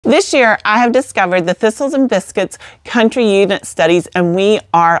This year, I have discovered the Thistles and Biscuits country unit studies, and we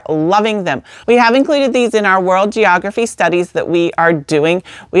are loving them. We have included these in our world geography studies that we are doing.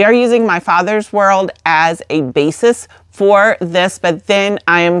 We are using My Father's World as a basis for this, but then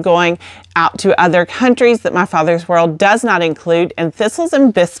I am going out to other countries that My Father's World does not include, and Thistles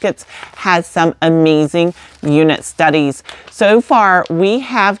and Biscuits has some amazing unit studies. So far, we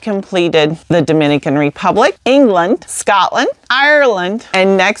have completed the Dominican Republic, England, Scotland, Ireland,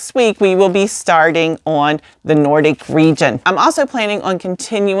 and next week we will be starting on the Nordic region. I'm also planning on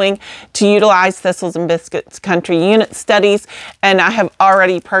continuing to utilize Thistles and Biscuits country unit studies, and I have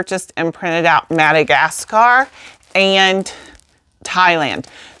already purchased and printed out Madagascar and Thailand.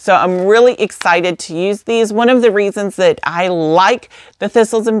 So I'm really excited to use these. One of the reasons that I like the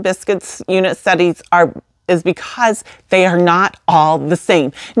Thistles and Biscuits unit studies is because they are not all the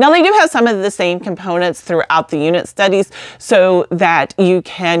same. Now they do have some of the same components throughout the unit studies so that you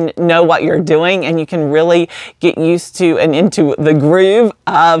can know what you're doing and you can really get used to and into the groove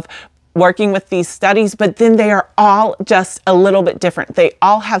of working with these studies, but then they are all just a little bit different. They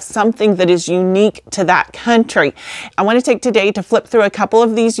all have something that is unique to that country. I want to take today to flip through a couple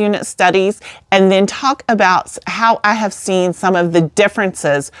of these unit studies and then talk about how I have seen some of the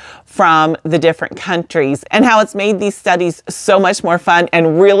differences from the different countries and how it's made these studies so much more fun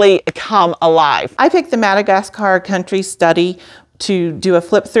and really come alive. I picked the Madagascar country study to do a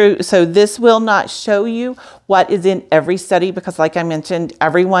flip through. So this will not show you what is in every study because like I mentioned,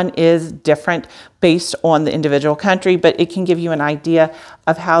 everyone is different based on the individual country, but it can give you an idea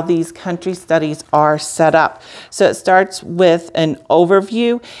of how these country studies are set up. So it starts with an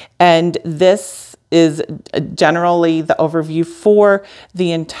overview, and this is generally the overview for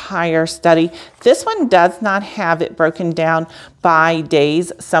the entire study. This one does not have it broken down by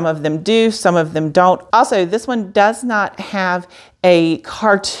days. Some of them do, some of them don't. Also, this one does not have a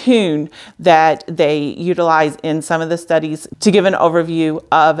cartoon that they utilize in some of the studies to give an overview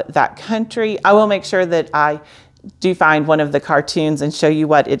of that country. I will make sure that I do find one of the cartoons and show you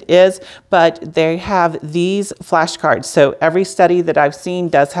what it is, but they have these flashcards. So every study that I've seen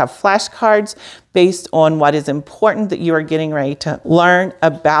does have flashcards based on what is important that you are getting ready to learn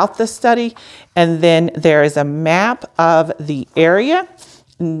about the study. And then there is a map of the area.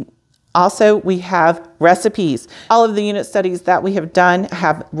 Also, we have recipes. All of the unit studies that we have done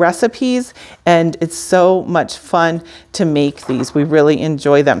have recipes, and it's so much fun to make these. We really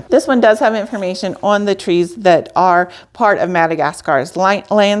enjoy them. This one does have information on the trees that are part of Madagascar's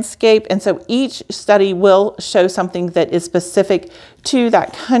landscape, and so each study will show something that is specific to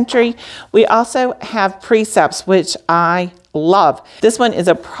that country. We also have precepts, which I love. This one is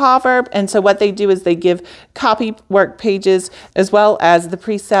a proverb, and so what they do is they give copy work pages as well as the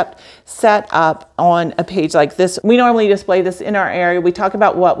precept set up on a page like this. We normally display this in our area. We talk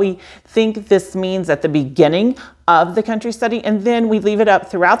about what we think this means at the beginning of the country study, and then we leave it up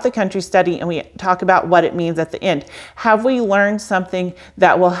throughout the country study and we talk about what it means at the end. Have we learned something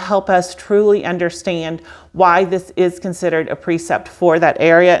that will help us truly understand why this is considered a precept for that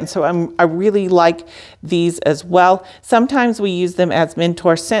area? And so I really like these as well. Sometimes we use them as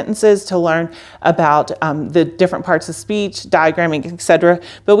mentor sentences to learn about the different parts of speech, diagramming, etc.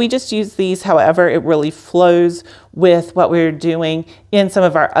 But we just use these however it really flows with what we're doing in some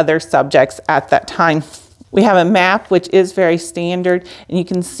of our other subjects at that time. We have a map, which is very standard, and you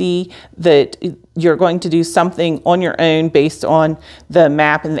can see that you're going to do something on your own based on the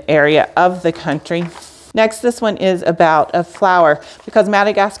map and the area of the country. Next, this one is about a flower, because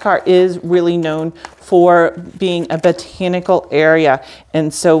Madagascar is really known for being a botanical area.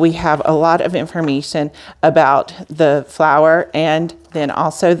 And so we have a lot of information about the flower and then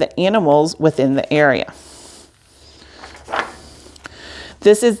also the animals within the area.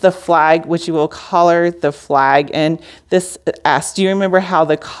 This is the flag, which you will color the flag. And this asks, do you remember how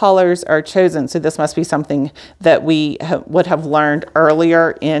the colors are chosen? So this must be something that we would have learned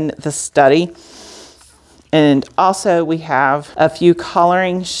earlier in the study. And also we have a few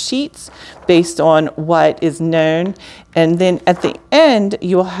coloring sheets based on what is known. And then at the end,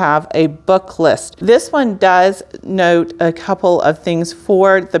 you will have a book list. This one does note a couple of things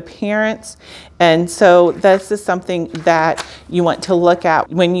for the parents. And so this is something that you want to look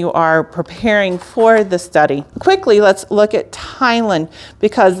at when you are preparing for the study. Quickly, let's look at Thailand,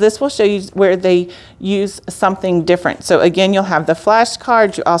 because this will show you where they use something different. So again, you'll have the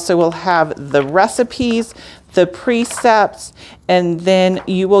flashcards. You also will have the recipes, the precepts, and then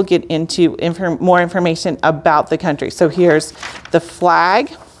you will get into more information about the country. So here's the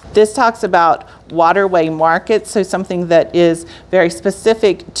flag. This talks about waterway markets, so something that is very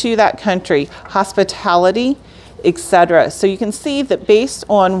specific to that country. Hospitality etc. So you can see that based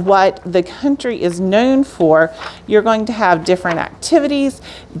on what the country is known for, you're going to have different activities,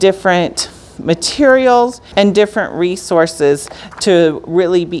 different materials, and different resources to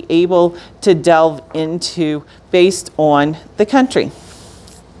really be able to delve into based on the country.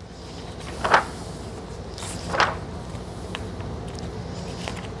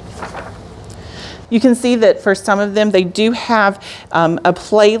 You can see that for some of them, they do have a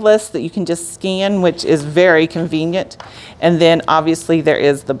playlist that you can just scan, which is very convenient. And then obviously there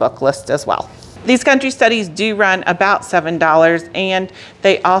is the book list as well. These country studies do run about $7, and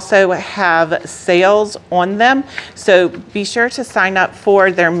they also have sales on them. So be sure to sign up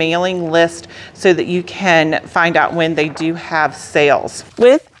for their mailing list so that you can find out when they do have sales.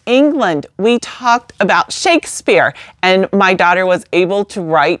 With England, we talked about Shakespeare, and my daughter was able to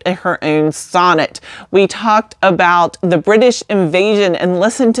write her own sonnet. We talked about the British invasion and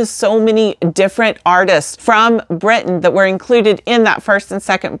listened to so many different artists from Britain that were included in that first and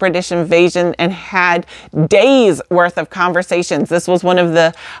second British invasion and had days worth of conversations. This was one of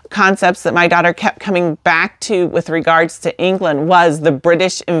the concepts that my daughter kept coming back to with regards to England, was the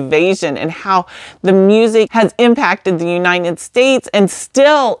British invasion and how the music has impacted the United States and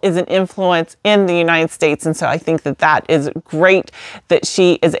still is an influence in the United States. And so I think that that is great that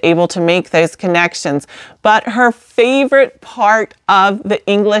she is able to make those connections. But her favorite part of the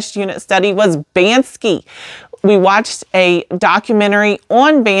English unit study was Bansky. We watched a documentary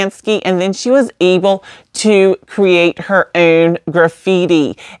on Bansky, and then she was able to create her own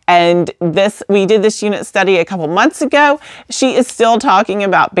graffiti. And we did this unit study a couple months ago. She is still talking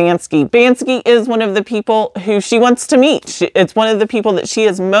about Bansky. Bansky is one of the people who she wants to meet. It's one of the people that she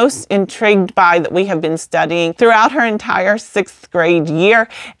is most intrigued by that we have been studying throughout her entire 6th grade year.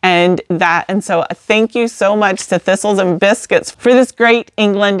 And so thank you so much to Thistles and Biscuits for this great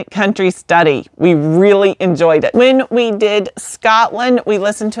England country study. We really enjoyed it. When we did Scotland, we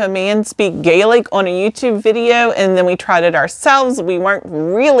listened to a man speak Gaelic on a YouTube video, and then we tried it ourselves. We weren't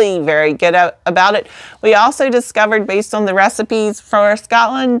really very good about it. We also discovered, based on the recipes for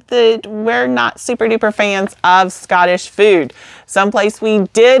Scotland, that we're not super duper fans of Scottish food. Someplace we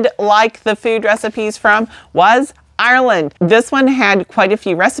did like the food recipes from was Ireland. This one had quite a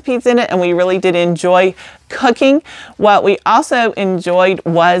few recipes in it, and we really did enjoy cooking. What we also enjoyed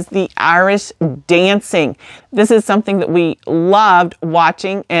was the Irish dancing. This is something that we loved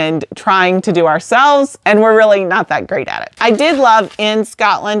watching and trying to do ourselves, and we're really not that great at it. I did love in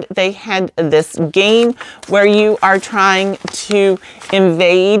Scotland, they had this game where you are trying to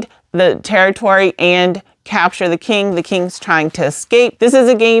invade the territory and capture the king. The king's trying to escape. This is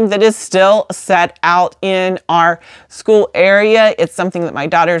a game that is still set out in our school area. It's something that my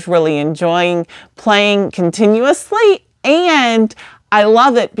daughter's really enjoying playing continuously, and I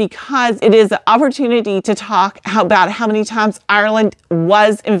love it because it is an opportunity to talk about how many times Ireland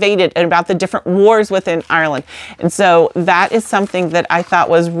was invaded and about the different wars within Ireland. And so that is something that I thought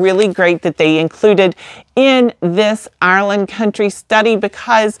was really great that they included in this Ireland country study,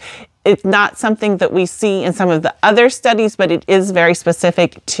 because it's not something that we see in some of the other studies, but it is very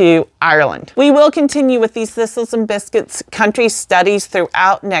specific to Ireland. We will continue with these Thistles and Biscuits country studies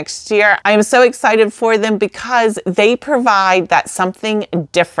throughout next year. I am so excited for them because they provide that something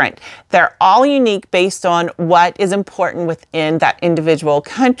different. They're all unique based on what is important within that individual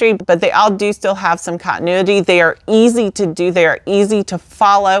country, but they all do still have some continuity. They are easy to do, they are easy to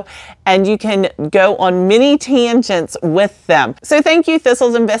follow, and you can go on many tangents with them. So thank you,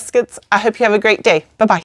 Thistles and Biscuits. I hope you have a great day. Bye-bye.